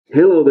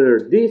Hello there,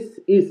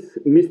 this is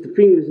Mr.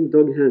 Fingers and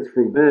Dog Hands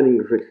from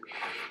Banning Rex,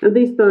 and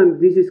this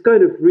time this is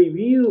kind of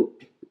review.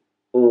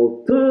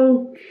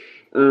 Although,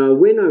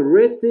 when I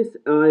read this,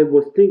 I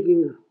was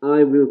thinking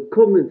I will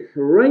comment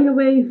right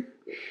away.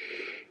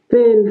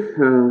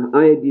 Then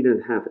I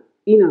didn't have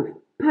enough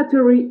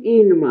battery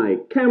in my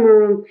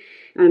camera,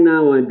 and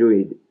now I'm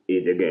doing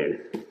it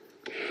again.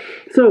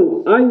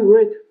 So I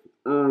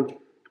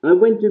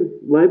went to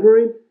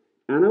library,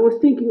 and I was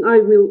thinking I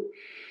will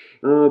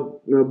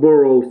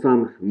borrow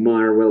some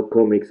Marvel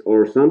comics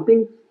or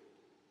something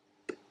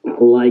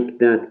like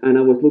that. And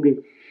I was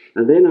looking,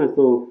 and then I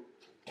saw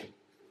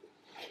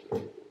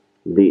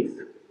this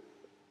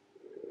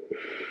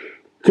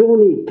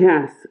Johnny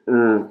Cash,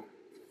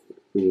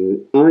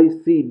 I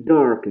See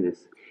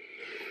Darkness,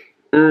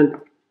 and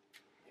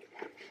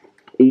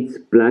it's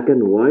black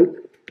and white.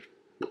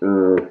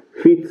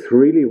 Fits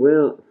really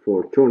well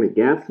for Johnny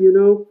Cash,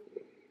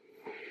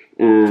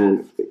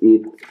 and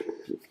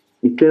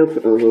it tells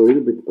a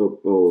little bit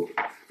about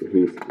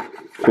his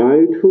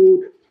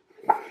childhood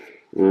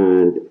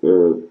and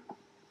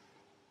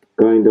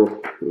kind of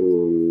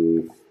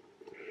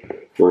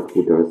what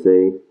would I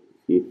say?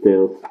 It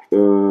tells,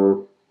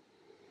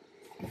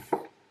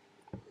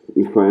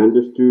 if I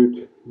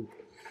understood,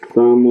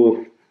 some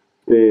of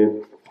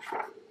the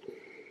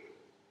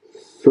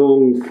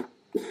song's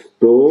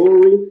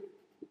story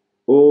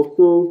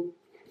also,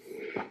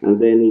 and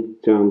then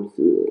it jumps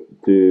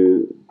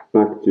to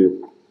back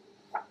to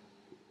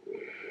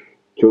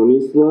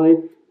Johnny's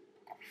life,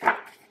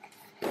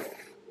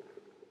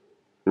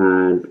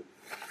 and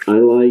I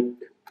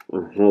liked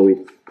how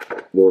it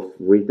was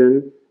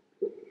written,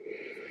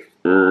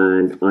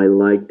 and I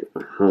liked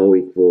how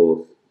it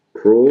was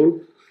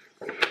drawn.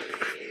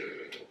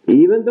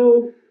 Even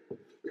though,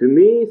 to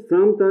me,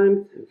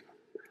 sometimes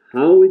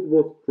how it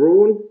was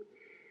drawn,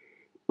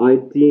 I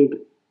think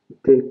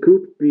there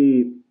could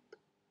be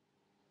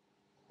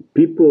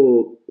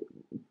people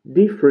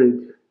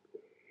different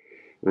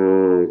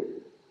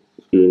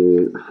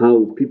in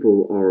how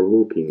people are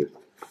looking.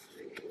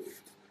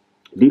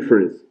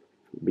 Difference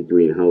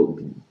between how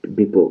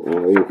people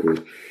are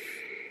looking.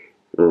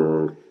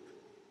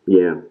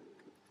 Yeah,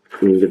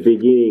 in the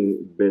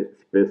beginning,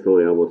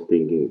 especially, I was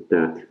thinking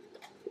that,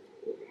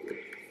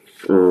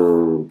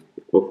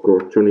 of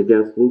course, Johnny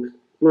Cash looks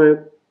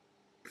like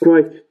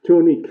quite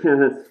Johnny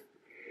Cash.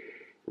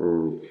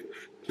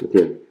 But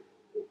yeah,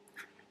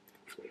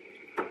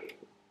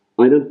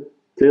 I don't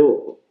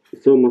tell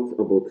so much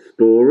about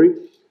story,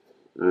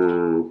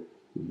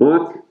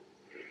 but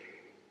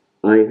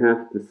I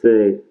have to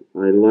say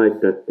I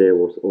like that there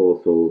was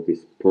also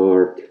this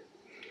part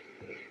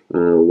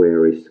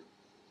where is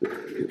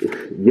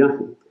yeah,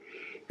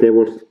 there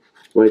was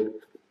like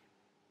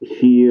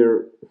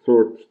here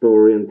short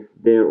story and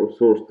there a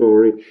short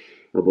story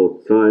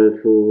about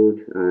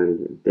childhood,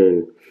 and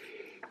then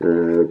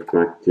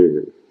back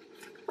to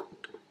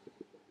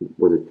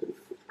was it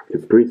the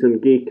prison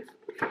gig,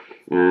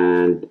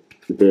 and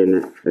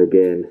then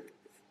again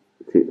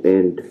to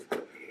end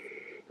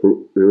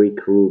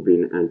Rick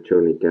Rubin and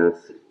Johnny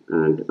Cash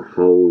and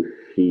how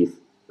he's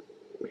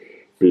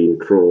being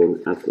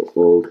drawn as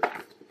old.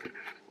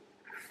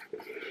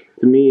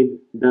 To me,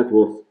 that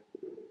was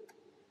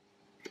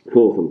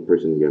Folsom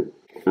Prison game.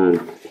 And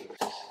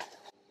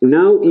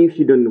now, if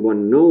you don't want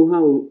to know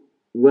how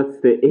what's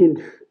the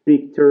end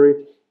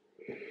picture,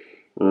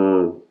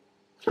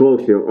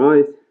 close your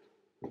eyes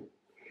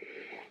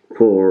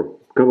for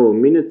a couple of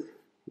minutes.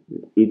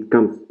 It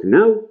comes to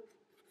now.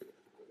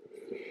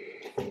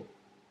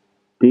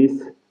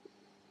 This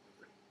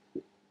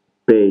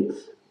page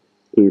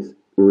is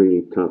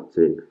really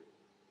touching,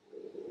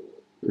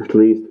 at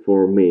least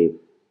for me.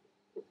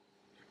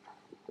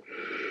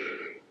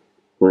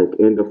 Like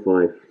end of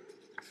life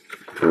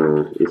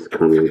is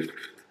coming,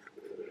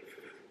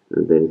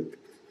 and then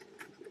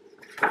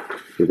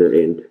the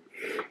end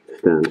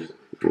stands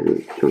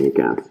on Johnny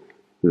Cash.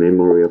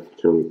 Memory of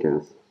Johnny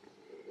Cash.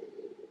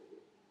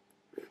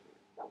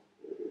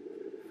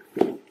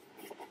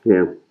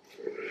 Yeah,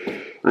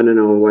 I don't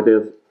know what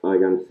else I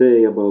can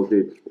say about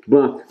it,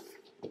 but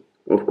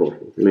of course,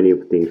 many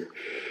of things.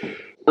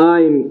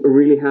 I'm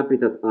really happy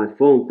that I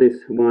found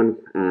this one,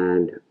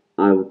 and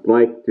I would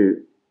like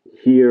to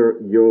hear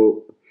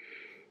your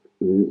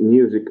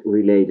music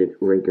related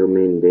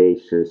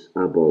recommendations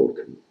about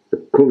the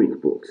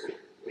comic books.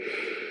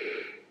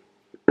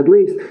 At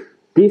least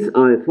this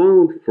I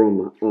found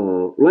from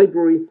a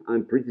library.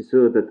 I'm pretty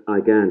sure that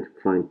I can't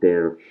find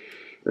their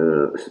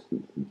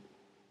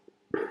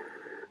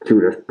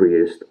Judas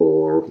Priest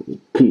or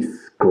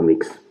Kiss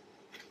comics.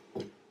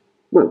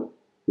 Well,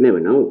 never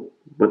know,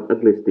 but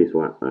at least this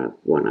one I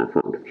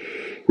found.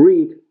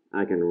 Read,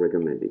 I can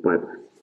recommend it. Bye bye.